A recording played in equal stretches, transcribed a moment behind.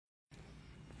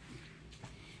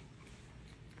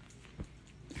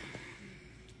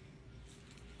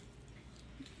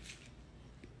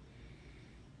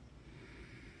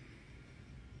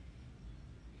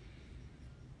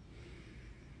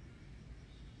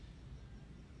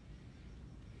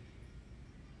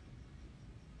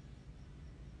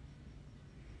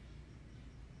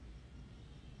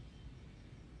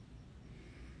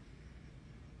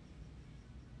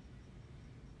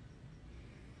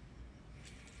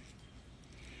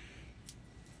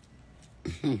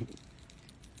Good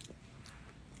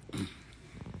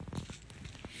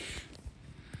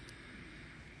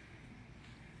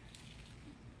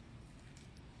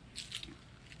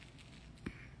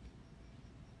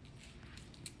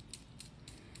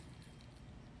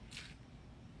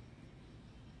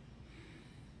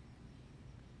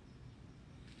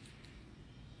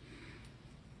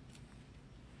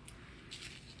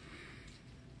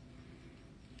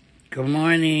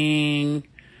morning.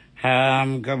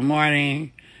 Good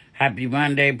morning. Happy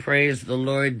Monday. Praise the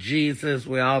Lord Jesus.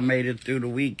 We all made it through the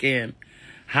weekend.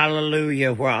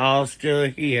 Hallelujah. We're all still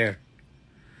here.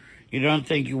 You don't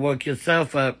think you woke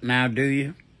yourself up now, do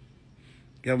you?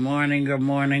 Good morning, good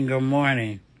morning, good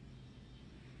morning.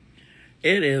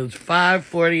 It is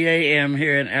 5:40 a.m.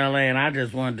 here in L.A., and I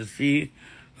just wanted to see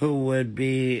who would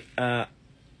be up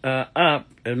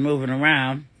and moving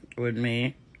around with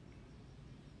me.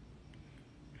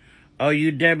 Oh,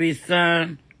 you Debbie's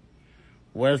son?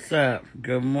 What's up?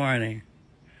 Good morning.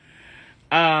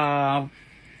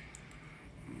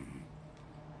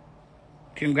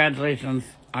 Congratulations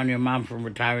on your mom for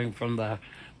retiring from the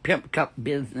pimp cup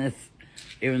business,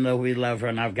 even though we love her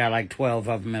and I've got like 12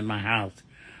 of them in my house.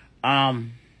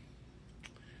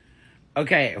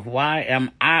 Okay, why am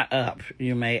I up,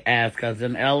 you may ask, because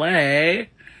in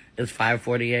L.A., it's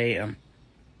 5:40 a.m.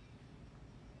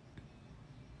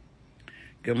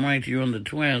 Good morning to you and the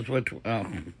twins. Oh,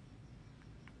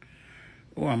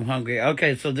 I'm hungry.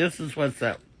 Okay, so this is what's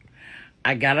up.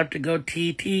 I got up to go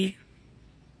TT,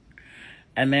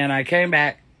 and then I came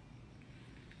back.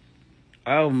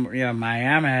 Oh, yeah,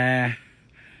 Miami,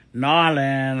 New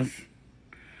Orleans.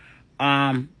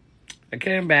 I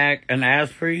came back, and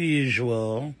as per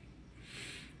usual,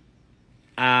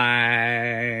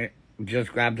 I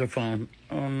just grabbed the phone.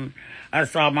 I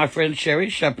saw my friend Sherry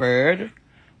Shepherd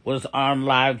was on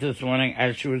live this morning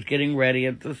as she was getting ready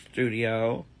at the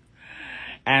studio.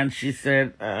 And she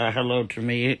said hello to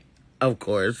me, of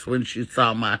course, when she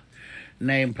saw my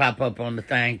name pop up on the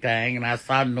thing. And I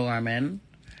saw Norman.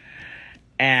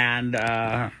 And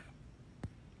I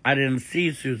didn't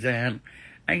see Suzanne.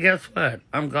 And guess what?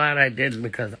 I'm glad I didn't,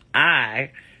 because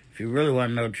I, if you really want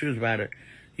to know the truth about it,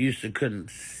 couldn't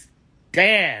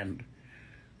stand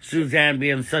Suzanne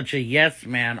being such a yes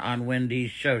man on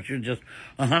Wendy's show. She was just,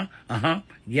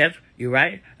 yes, you're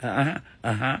right,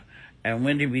 And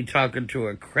Wendy be talking to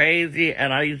her crazy,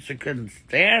 and I couldn't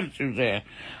stand Suzanne.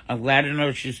 I'm glad to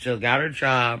know she still got her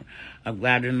job. I'm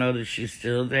glad to know that she's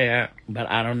still there, but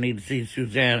I don't need to see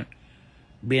Suzanne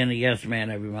being a yes man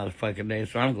every motherfucking day,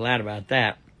 so I'm glad about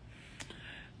that.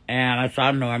 And I saw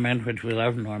Norman, which we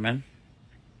love Norman.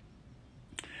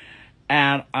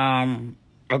 And,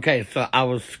 okay, so I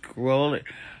was scrolling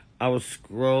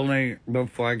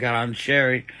before I got on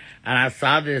Sherry, and I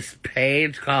saw this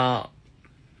page called,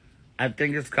 I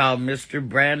think it's called Mr.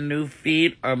 Brand New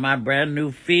Feet or My Brand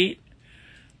New Feet.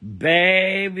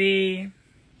 Baby.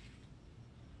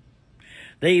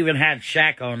 They even had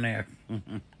Shaq on there.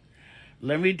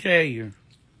 Let me tell you,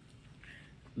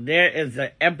 there is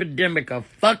an epidemic of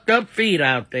fucked up feet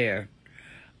out there.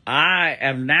 I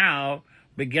am now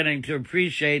beginning to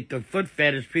appreciate the foot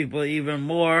fetish people even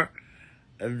more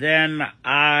than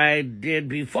I did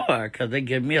before, because they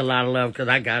give me a lot of love, because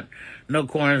I got no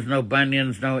corns, no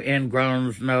bunions, no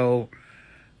ingrowns, no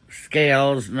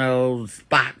scales, no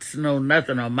spots, no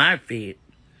nothing on my feet.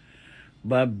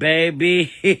 But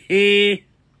baby,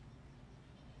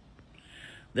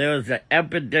 there was an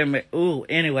epidemic. Ooh,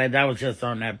 anyway, that was just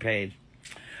on that page.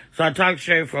 So I talked to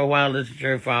Sherry for a while, listened to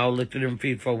Sherry for a while, looked at them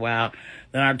feet for a while.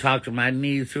 Then I talked to my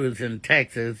niece who is in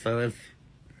Texas, so it's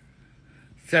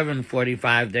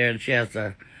 7:45 there, and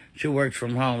she works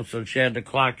from home, so she had to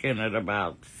clock in at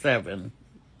about 7.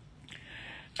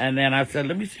 And then I said,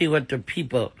 let me see what's the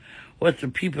people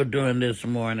doing this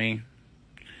morning.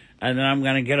 And then I'm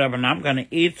going to get up and I'm going to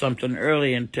eat something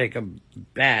early and take a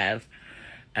bath.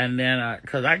 And then,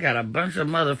 because I got a bunch of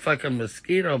motherfucking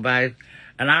mosquito bites,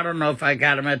 and I don't know if I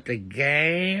got them at the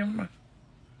game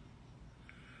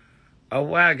or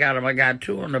where I got them. I got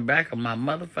 2 on the back of my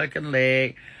motherfucking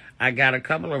leg. I got a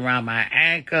couple around my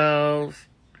ankles.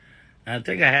 I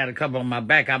think I had a couple on my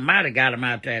back. I might have got them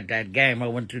out there at that game. I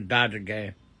went to Dodger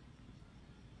game.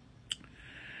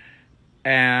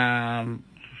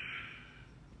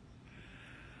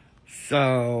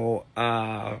 So,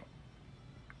 I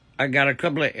got a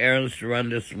couple of errands to run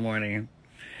this morning.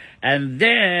 And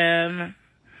then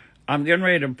I'm getting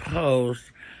ready to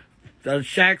post the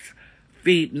Shaq's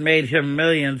feet made him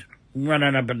millions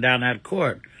running up and down that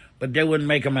court. But they wouldn't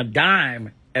make him a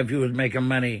dime if he was making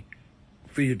money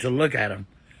for you to look at him.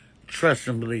 Trust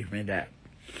and believe me that.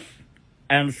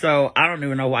 And so I don't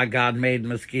even know why God made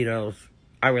mosquitoes.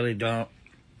 I really don't.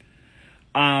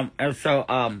 And so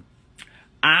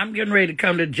I'm getting ready to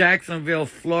come to Jacksonville,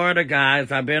 Florida,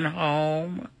 guys. I've been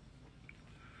home.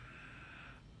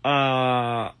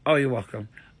 Oh, you're welcome.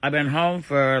 I've been home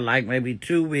for like maybe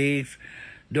 2 weeks,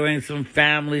 doing some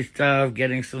family stuff,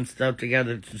 getting some stuff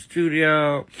together at the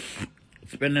studio,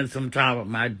 spending some time with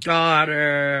my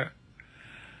daughter.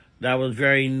 That was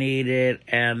very needed,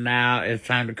 and now it's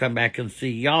time to come back and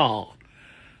see y'all.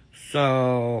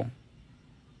 So,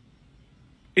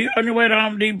 you on your way to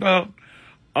Home Depot?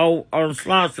 Oh, on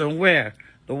Slauson, where?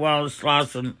 The one on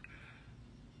Slauson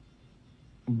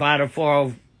by the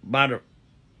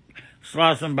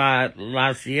Slauson by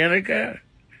La Cienega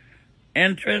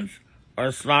entrance, or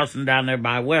Slauson down there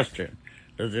by Western?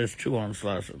 Because there's two on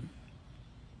Slauson.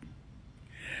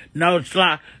 No,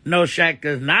 Shack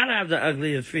does not have the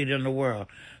ugliest feet in the world.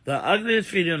 The ugliest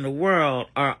feet in the world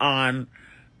are on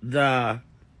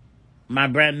My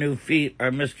Brand New Feet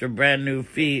or Mr. Brand New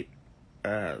Feet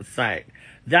site.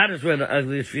 That is where the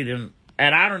ugliest feet and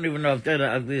I don't even know if they're the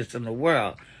ugliest in the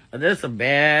world. There's some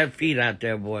bad feet out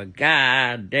there, boy.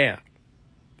 God damn.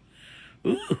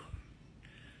 Ooh.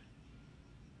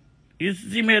 You used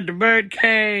to see me at the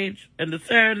Birdcage and the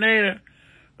Serenader.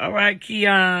 All right,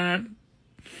 Keon.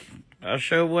 I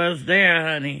sure was there,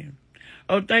 honey.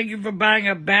 Oh, thank you for buying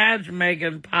a badge,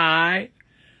 Megan Pie.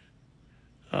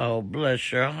 Oh,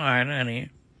 bless your heart,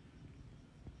 honey.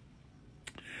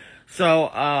 So,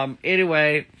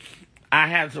 anyway, I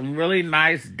had some really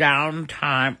nice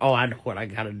downtime. Oh, I know what I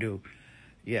gotta do.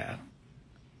 Yeah.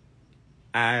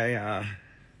 I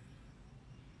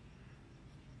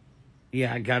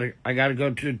gotta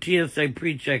go to the TSA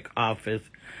pre-check office.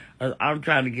 I'm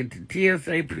trying to get to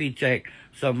TSA pre-check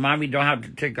so mommy don't have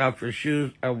to take off her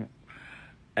shoes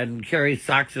and carry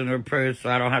socks in her purse, so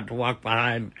I don't have to walk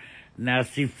behind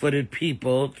nasty-footed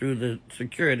people through the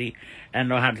security and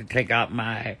don't have to take out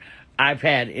my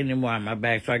iPad anymore on my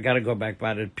bag. So I got to go back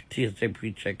by the TSA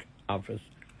pre-check office.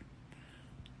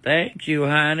 Thank you,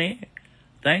 honey.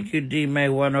 Thank you, D-May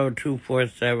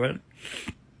 10247.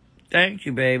 Thank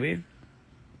you, baby.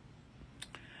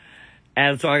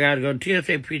 And so I got to go to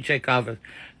TSA pre-check office.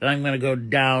 Then I'm going to go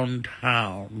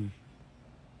downtown.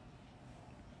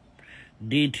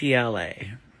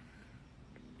 DTLA.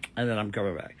 And then I'm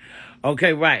coming back.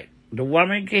 Okay, right. The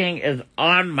Woman King is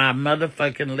on my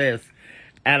motherfucking list.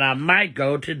 And I might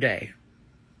go today.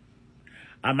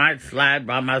 I might slide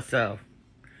by myself.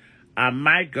 I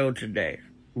might go today.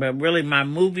 But really, my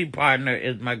movie partner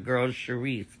is my girl,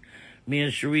 Sharice. Me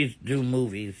and Sharice do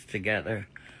movies together.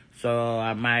 So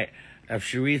I might, if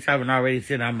Sharice haven't already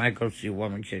seen it, I might go see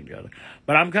Woman King together.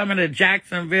 But I'm coming to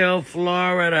Jacksonville,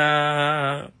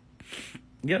 Florida.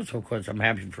 Yes, of course, I'm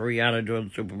happy for Rihanna doing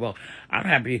the Super Bowl. I'm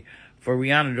happy for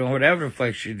Rihanna doing whatever the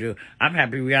fuck she do. I'm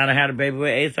happy Rihanna had a baby with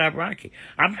A$AP Rocky.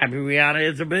 I'm happy Rihanna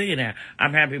is a billionaire.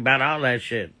 I'm happy about all that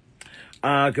shit.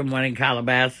 Good morning,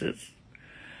 Calabasas.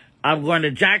 I'm going to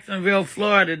Jacksonville,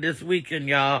 Florida this weekend,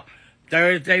 y'all.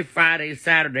 Thursday, Friday,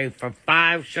 Saturday for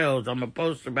 5 shows. I'm going to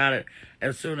post about it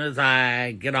as soon as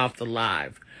I get off the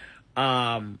live.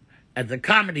 At the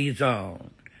Comedy Zone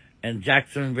in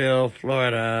Jacksonville,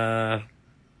 Florida.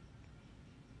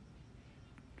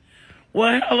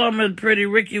 Well, hello, Miss Pretty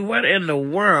Ricky. What in the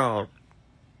world?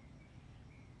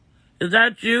 Is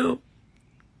that you?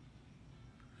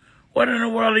 What in the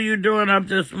world are you doing up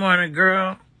this morning,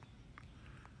 girl?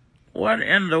 What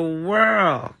in the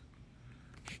world?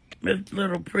 Miss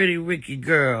Little Pretty Ricky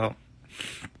girl.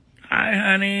 Hi,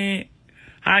 honey.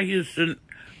 Hi, Houston.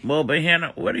 Mobile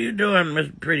Hannah. What are you doing, Miss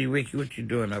Pretty Ricky? What you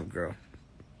doing up, girl?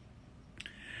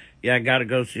 Yeah, I gotta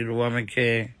go see the Woman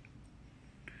King.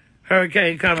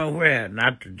 Hurricane coming where?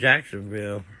 Not to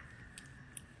Jacksonville.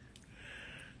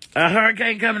 A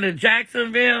hurricane coming to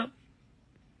Jacksonville?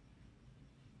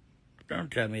 Don't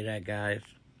tell me that, guys.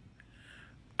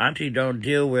 Auntie don't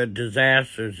deal with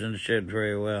disasters and shit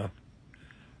very well.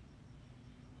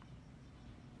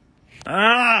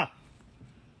 Ah!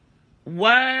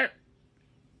 What?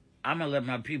 I'm gonna let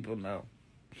my people know.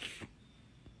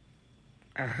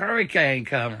 A hurricane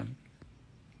coming.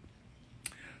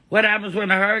 What happens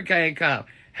when a hurricane comes?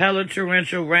 Hella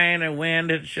torrential rain and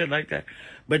wind and shit like that.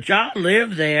 But y'all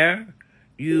live there.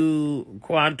 You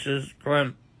Quantius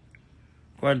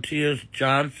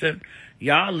Johnson.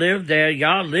 Y'all live there.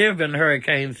 Y'all live in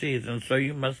hurricane season, so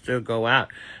you must still go out.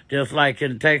 Just like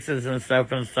in Texas and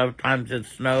stuff, and sometimes it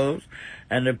snows.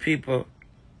 And the people...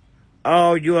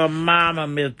 Oh, you a mama,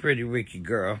 Miss Pretty Ricky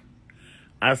girl.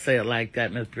 I say it like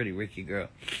that, Miss Pretty Ricky girl.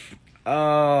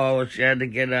 Oh, she had to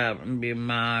get up and be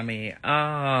mommy.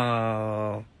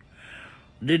 Oh.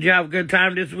 Did you have a good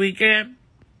time this weekend?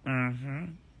 Mm-hmm.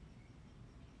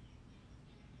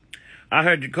 I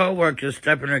heard your co-worker's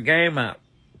stepping her game up.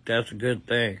 That's a good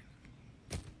thing.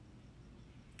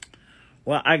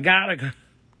 Well, I gotta go.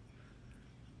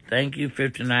 Thank you,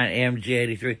 59 AMG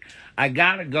 83. I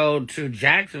gotta go to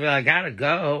Jacksonville. I gotta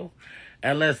go.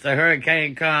 Unless the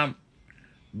hurricane come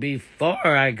before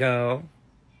I go.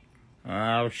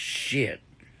 Oh, shit.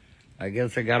 I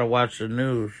guess I gotta watch the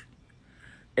news.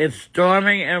 It's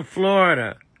storming in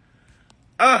Florida.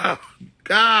 Oh,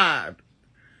 God.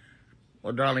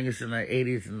 Well, darling, it's in the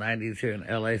 80s and 90s here in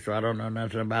L.A., so I don't know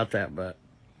nothing about that, but...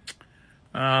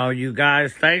 Oh, you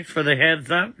guys, thanks for the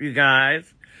heads up, you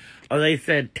guys. Oh, they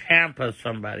said Tampa,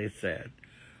 somebody said.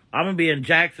 I'm going to be in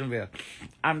Jacksonville.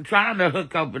 I'm trying to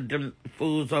hook up with them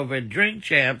fools over at Drink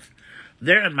Champs.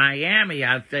 They're in Miami,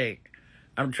 I think.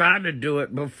 I'm trying to do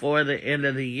it before the end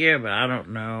of the year, but I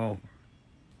don't know.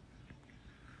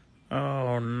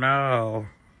 Oh, no.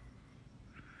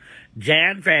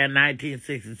 Jan Fan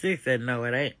 1966 said, no,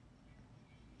 it ain't.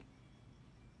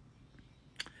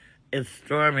 It's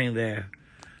storming there.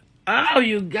 Oh,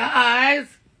 you guys.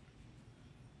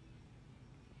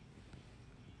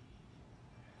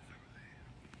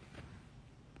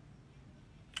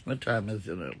 What time is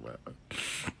it?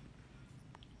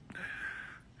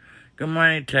 Good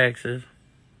morning, Texas.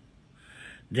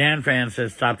 Jan Fan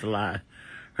says, stop the lie.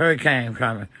 Hurricane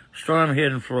coming. Storm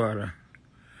hitting Florida.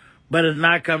 But it's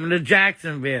not coming to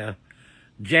Jacksonville.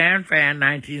 Jan Fan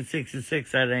 1966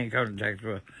 said it ain't coming to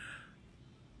Jacksonville.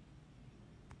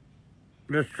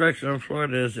 Destruction in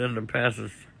Florida is in the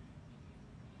passes.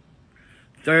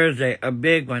 Thursday, a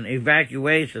big one.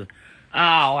 Evacuation.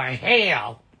 Oh,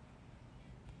 hell.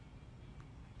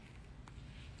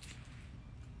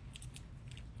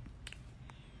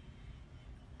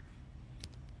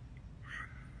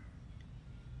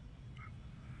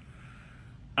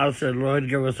 I said, Lord,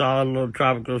 give us all a little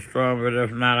tropical storm, but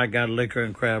if not, I got liquor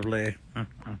and crab leg. I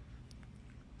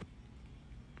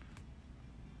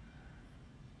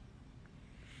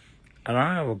don't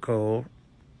have a cold.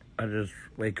 I just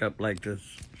wake up like this.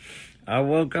 I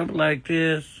woke up like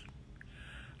this.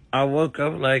 I woke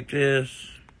up like this.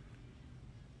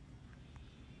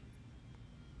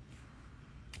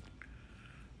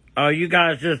 Oh, you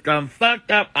guys just done fucked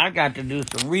up. I got to do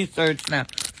some research now.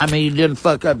 I mean, you didn't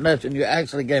fuck up nothing. You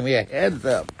actually gave me a heads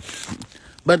up.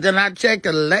 But then I checked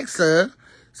Alexa,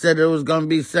 said it was going to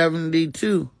be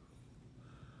 72.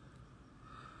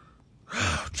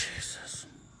 Oh, Jesus.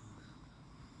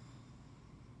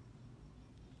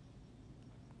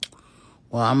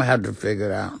 Well, I'm going to have to figure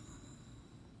it out.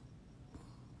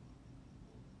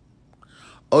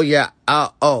 Oh, yeah.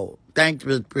 Thanks,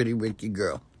 Miss Pretty Ricky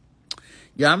Girl.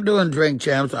 Yeah, I'm doing Drink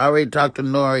Champs. I already talked to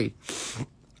Nori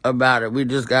about it. We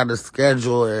just got to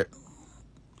schedule it.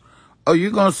 Oh,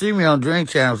 you're going to see me on Drink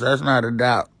Champs. That's not a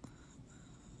doubt.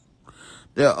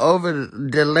 They're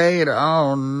delayed.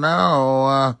 Oh,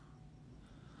 no.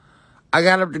 I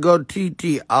got up to go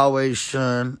TT always,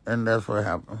 Shun, and that's what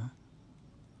happened.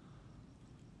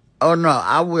 Oh, no,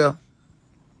 I will.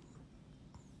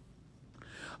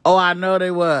 Oh, I know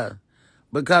they was.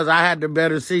 Because I had the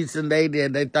better seats than they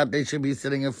did. They thought they should be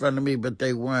sitting in front of me, but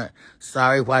they weren't.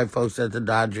 Sorry, white folks at the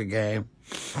Dodger game.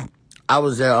 I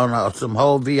was there on some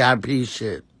whole VIP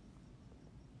shit.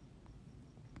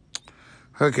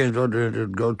 Hurricanes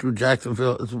go through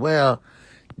Jacksonville as well.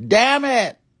 Damn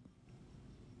it!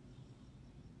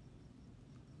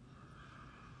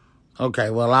 Okay,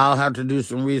 well, I'll have to do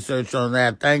some research on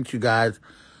that. Thank you, guys.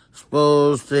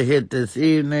 Supposed to hit this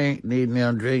evening. Need me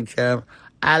on Drink Champ.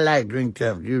 I like Drink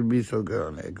Champs. You'd be so good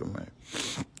on that, man.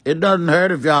 It doesn't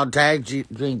hurt if y'all tag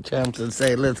Drink Champs and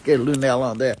say, let's get Luenell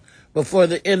on there. Before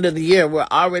the end of the year, we're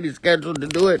already scheduled to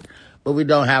do it, but we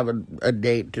don't have a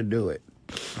date to do it.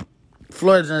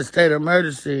 Florida's in a state of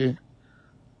emergency.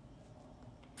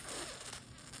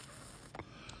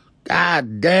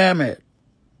 God damn it.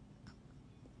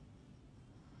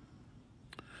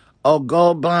 Oh,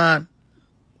 Gold Bond.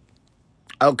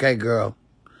 Okay, girl.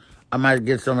 I might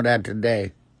get some of that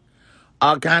today.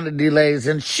 All kind of delays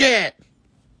and shit.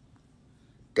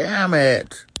 Damn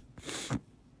it.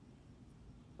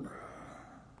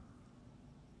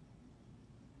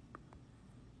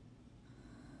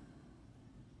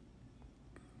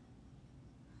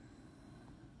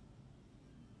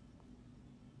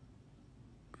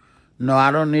 No,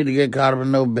 I don't need to get caught up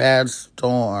in no bad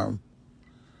storm.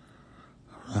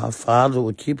 Our Father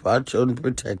will keep our children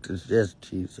protected. Yes,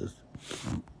 Jesus.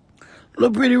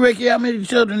 Little Pretty Ricky, how many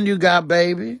children you got,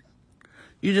 baby?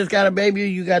 You just got a baby or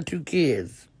you got 2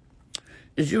 kids?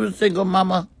 Is you a single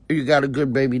mama or you got a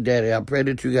good baby daddy? I pray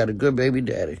that you got a good baby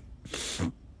daddy.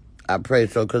 I pray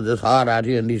so, because it's hard out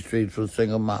here in these streets for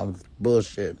single moms.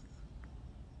 Bullshit.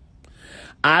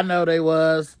 I know they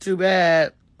was. Too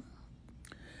bad.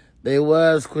 They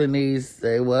was, Quinice.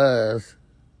 They was.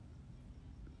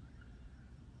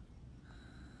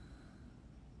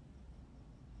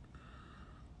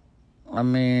 I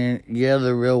mean, yeah,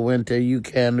 the real winter, you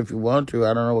can if you want to.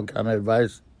 I don't know what kind of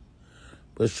advice,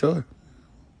 but sure.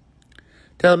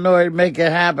 Tell Nori to make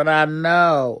it happen. I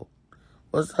know.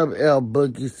 What's up, L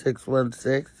Boogie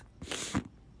 616?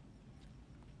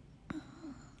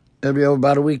 It'll be over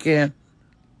by the weekend.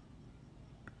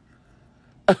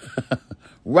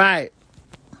 Right.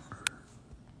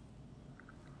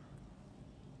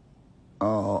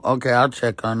 Oh, okay, I'll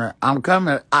check on her. I'm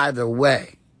coming either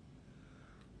way,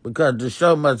 because the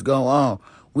show must go on.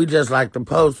 We just like the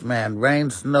postman. Rain,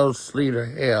 snow, sleet, or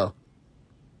hail.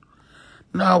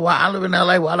 No, well, I live in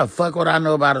L.A. Why the fuck would I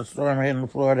know about a storm hitting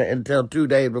Florida until 2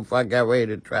 days before I got ready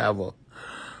to travel?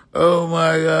 Oh,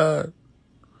 my God.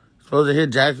 Supposed to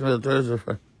hit Jacksonville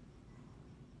Thursday.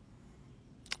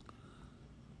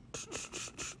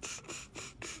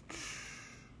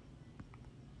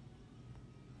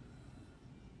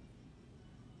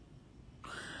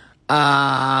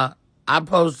 I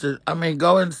posted,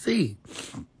 go and see.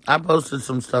 I posted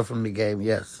some stuff from the game,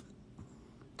 yes.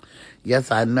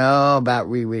 Yes, I know about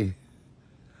Riri.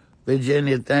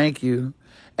 Virginia, thank you.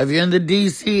 If you're in the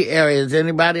D.C. area, is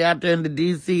anybody out there in the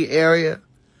D.C. area?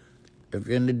 If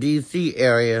you're in the D.C.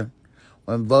 area,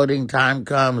 when voting time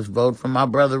comes, vote for my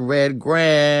brother Red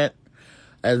Grant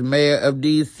as mayor of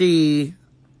D.C.,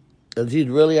 because he's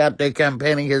really out there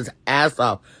campaigning his ass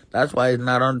off. That's why he's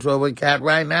not on tour with Cat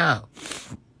right now.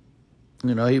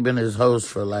 You know, he's been his host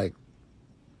for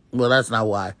well, that's not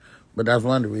why, but that's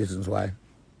one of the reasons why.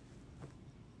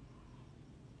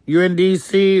 You're in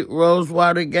D.C.,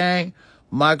 Rosewater Gang,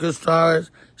 Marcus Torres,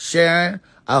 Sharon.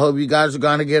 I hope you guys are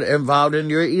going to get involved in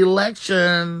your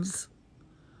elections.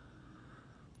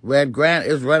 Red Grant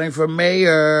is running for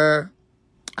mayor.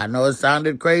 I know it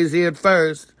sounded crazy at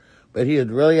first, but he is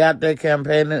really out there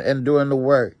campaigning and doing the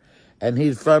work. And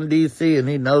he's from D.C., and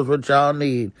he knows what y'all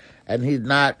need. And he's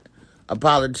not a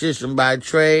politician by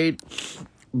trade,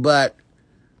 but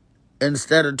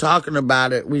instead of talking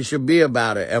about it, we should be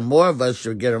about it. And more of us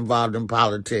should get involved in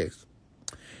politics,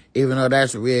 even though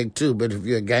that's rigged too. But if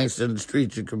you're a gangster in the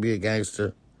streets, you can be a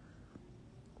gangster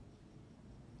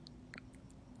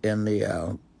in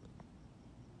the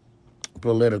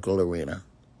political arena.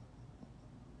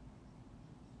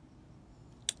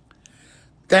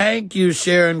 Thank you,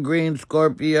 Sharon Green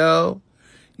Scorpio.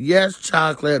 Yes,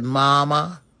 Chocolate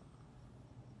Mama.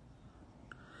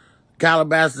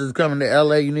 Calabasas is coming to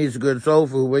L.A. You need some good soul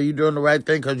food. Well, you doing the right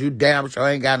thing, because you damn sure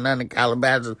ain't got nothing in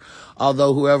Calabasas.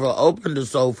 Although whoever opened the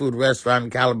soul food restaurant in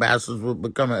Calabasas will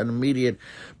become an immediate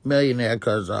millionaire,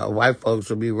 because white folks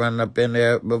will be running up in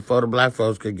there before the black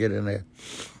folks could get in there.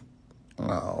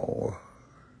 Oh.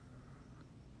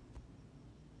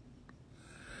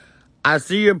 I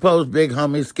see your post, big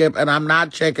homie Skip, and I'm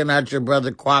not checking out your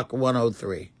brother Quack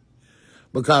 103.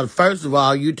 Because, first of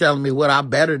all, you telling me what I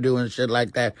better do and shit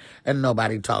like that, and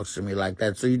nobody talks to me like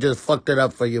that. So you just fucked it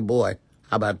up for your boy.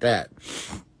 How about that?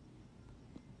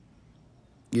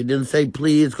 You didn't say,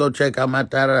 please go check out my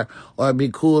tata, or it'd be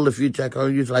cool if you check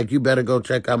on you. Like, you better go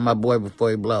check out my boy before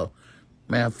he blow.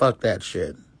 Man, fuck that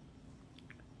shit.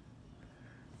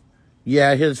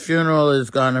 Yeah, his funeral is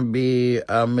going to be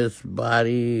Miss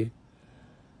Body.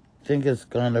 I think it's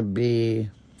going to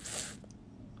be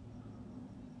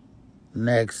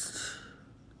next.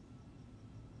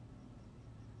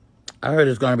 I heard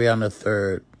it's going to be on the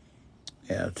 3rd.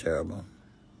 Yeah, terrible.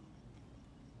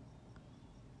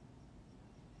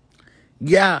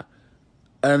 Yeah,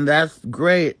 and that's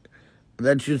great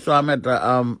that you saw him at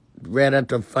the read at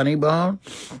the Funny Bone,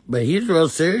 but he's real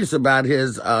serious about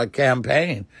his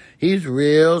campaign. He's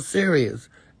real serious,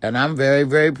 and I'm very,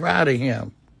 very proud of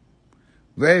him.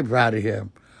 Very proud of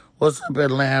him. What's up,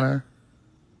 Atlanta?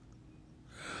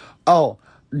 Oh,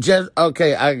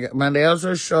 okay, my nails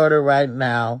are shorter right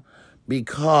now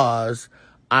because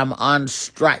I'm on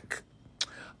strike.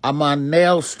 I'm on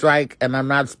nail strike, and I'm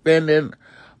not spending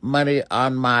money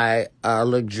on my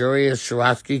luxurious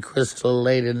Swarovski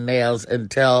crystal-laden nails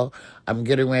until I'm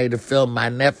getting ready to film my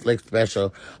Netflix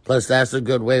special. Plus, that's a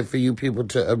good way for you people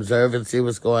to observe and see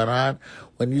what's going on.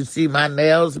 When you see my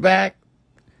nails back,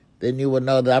 then you will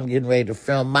know that I'm getting ready to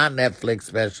film my Netflix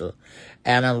special.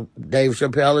 And Dave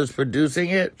Chappelle is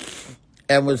producing it,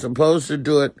 and we're supposed to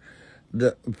do it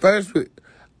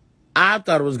I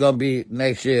thought it was going to be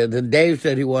next year. Then Dave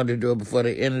said he wanted to do it before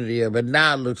the end of the year, but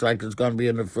now it looks like it's going to be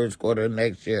in the first quarter of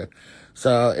next year.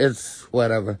 So it's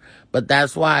whatever. But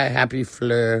that's why. Happy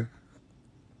Fleur.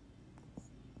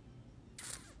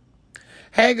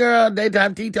 Hey, girl.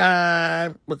 Daytime tea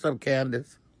time. What's up,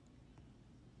 Candace?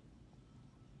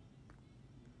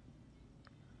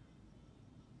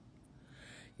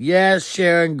 Yes,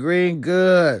 Sharon Green.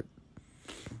 Good.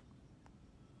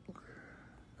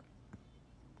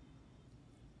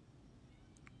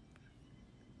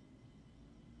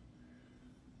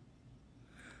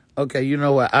 Okay, you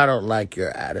know what? I don't like your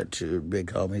attitude,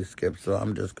 big homie Skip, so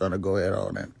I'm just going to go ahead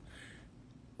on and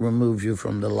remove you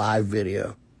from the live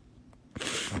video.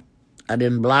 I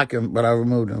didn't block him, but I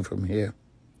removed him from here.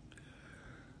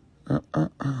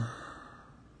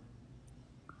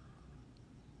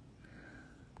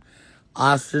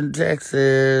 Austin,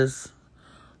 Texas.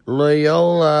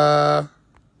 Loyola.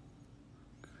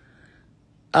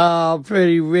 Oh,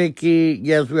 pretty Ricky.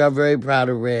 Yes, we are very proud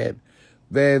of Red.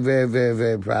 Very, very, very,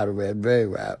 very proud of Red. Very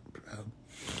proud.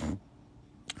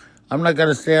 I'm not going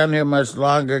to stay on here much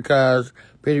longer because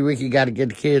Pretty Ricky got to get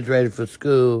the kids ready for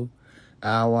school.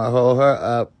 I want to hold her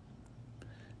up.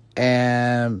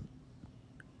 And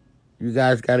you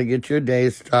guys got to get your day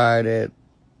started.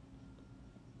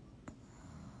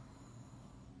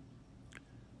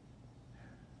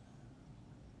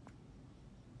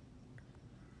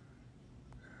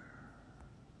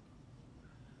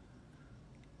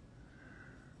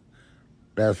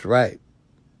 That's right.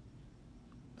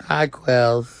 Hi,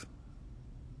 Quells.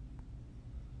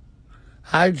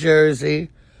 Hi, Jersey.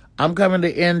 I'm coming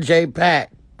to NJ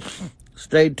Pack.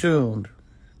 Stay tuned.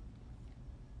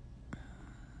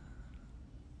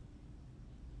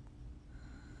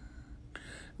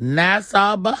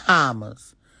 Nassau,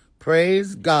 Bahamas.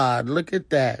 Praise God. Look at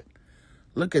that.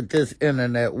 Look at this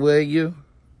internet, will you?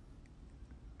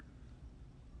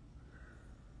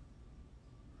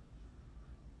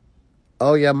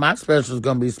 Oh, yeah, my special's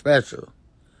going to be special.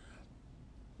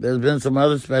 There's been some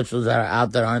other specials that are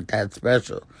out there aren't that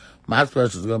special. My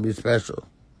special's going to be special.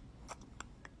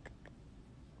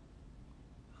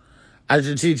 I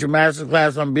should teach a master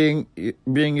class on being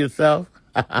yourself.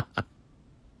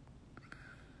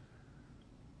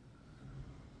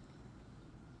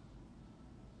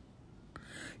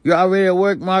 You already at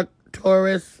work, Mark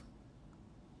Torres?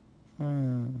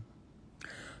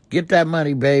 Get that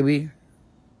money, baby.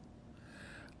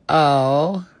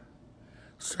 Oh,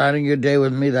 starting your day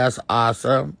with me, that's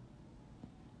awesome.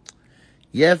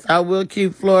 Yes, I will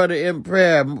keep Florida in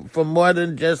prayer for more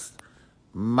than just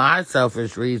my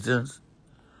selfish reasons.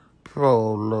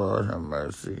 Oh, Lord have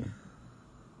mercy.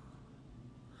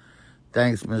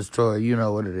 Thanks, Miss Tori. You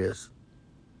know what it is.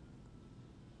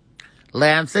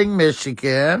 Lansing,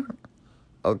 Michigan.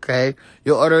 Okay.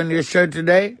 You're ordering your shirt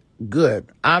today?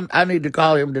 Good. I need to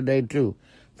call him today, too.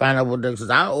 Find out what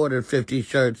because I ordered 50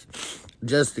 shirts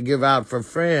just to give out for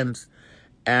friends,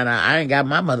 and I ain't got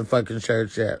my motherfucking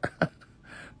shirts yet.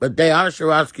 But they are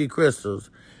Swarovski crystals,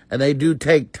 and they do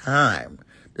take time.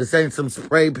 This ain't some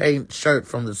spray paint shirt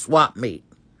from the swap meet.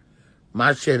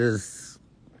 My shit is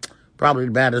probably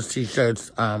the baddest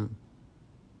T-shirts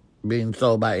being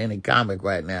sold by any comic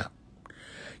right now.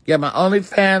 Yeah, my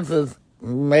OnlyFans is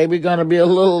maybe going to be a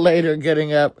little later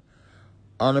getting up,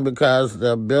 only because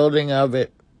the building of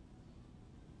it,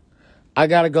 I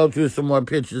got to go through some more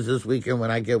pictures this weekend when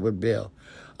I get with Bill.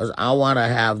 Because I want to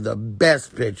have the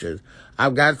best pictures.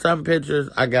 I've got some pictures.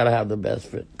 I got to have the best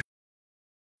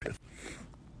pictures.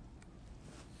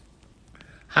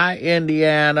 Hi,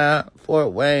 Indiana.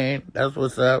 Fort Wayne. That's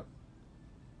what's up.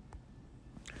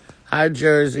 Hi,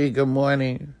 Jersey. Good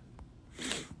morning.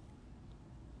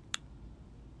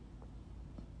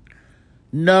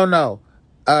 No.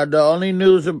 The only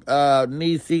news,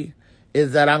 Nisi,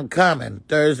 is that I'm coming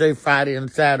Thursday, Friday, and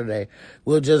Saturday.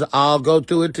 We'll just all go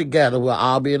through it together. We'll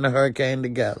all be in the hurricane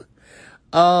together.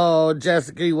 Oh,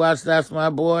 Jessica, you watched That's My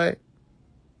Boy?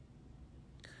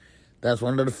 That's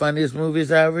one of the funniest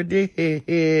movies I ever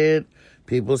did.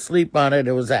 People sleep on it.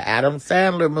 It was an Adam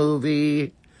Sandler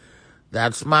movie.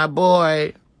 That's My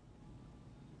Boy.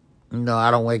 No,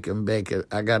 I don't wake and bake it.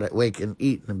 I got to wake and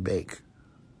eat and bake.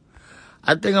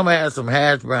 I think I'm going to have some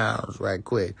hash browns right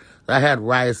quick. I had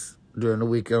rice during the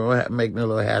weekend. I'm going to make me a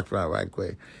little hash brown right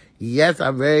quick. Yes,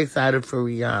 I'm very excited for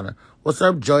Rihanna. What's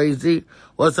up, Joyzy?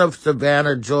 What's up,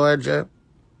 Savannah, Georgia?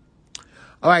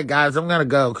 All right, guys, I'm going to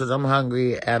go because I'm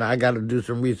hungry and I got to do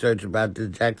some research about this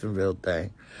Jacksonville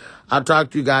thing. I'll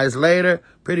talk to you guys later.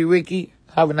 Pretty Ricky,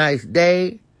 have a nice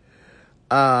day.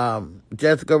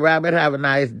 Jessica Rabbit, have a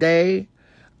nice day.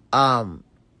 What's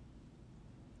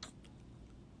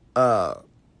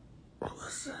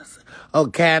this? Oh,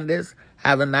 Candace,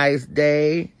 have a nice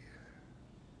day.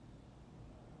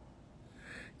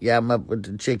 Yeah, I'm up with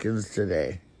the chickens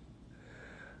today.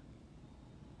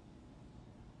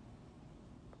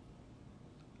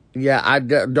 Yeah,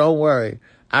 don't worry.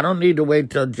 I don't need to wait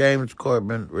till James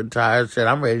Corbin retires. Shit,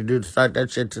 I'm ready to start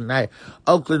that shit tonight.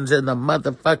 Oakland's in the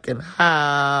motherfucking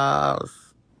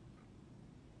house.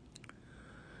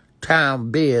 Town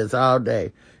biz all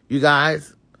day. You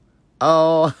guys,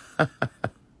 oh,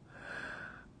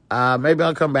 maybe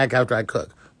I'll come back after I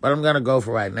cook. But I'm going to go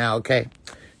for right now, okay?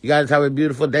 You guys have a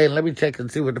beautiful day. Let me check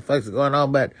and see what the fuck's going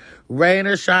on. But rain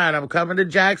or shine, I'm coming to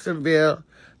Jacksonville.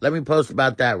 Let me post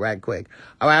about that right quick.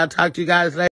 All right, I'll talk to you guys later.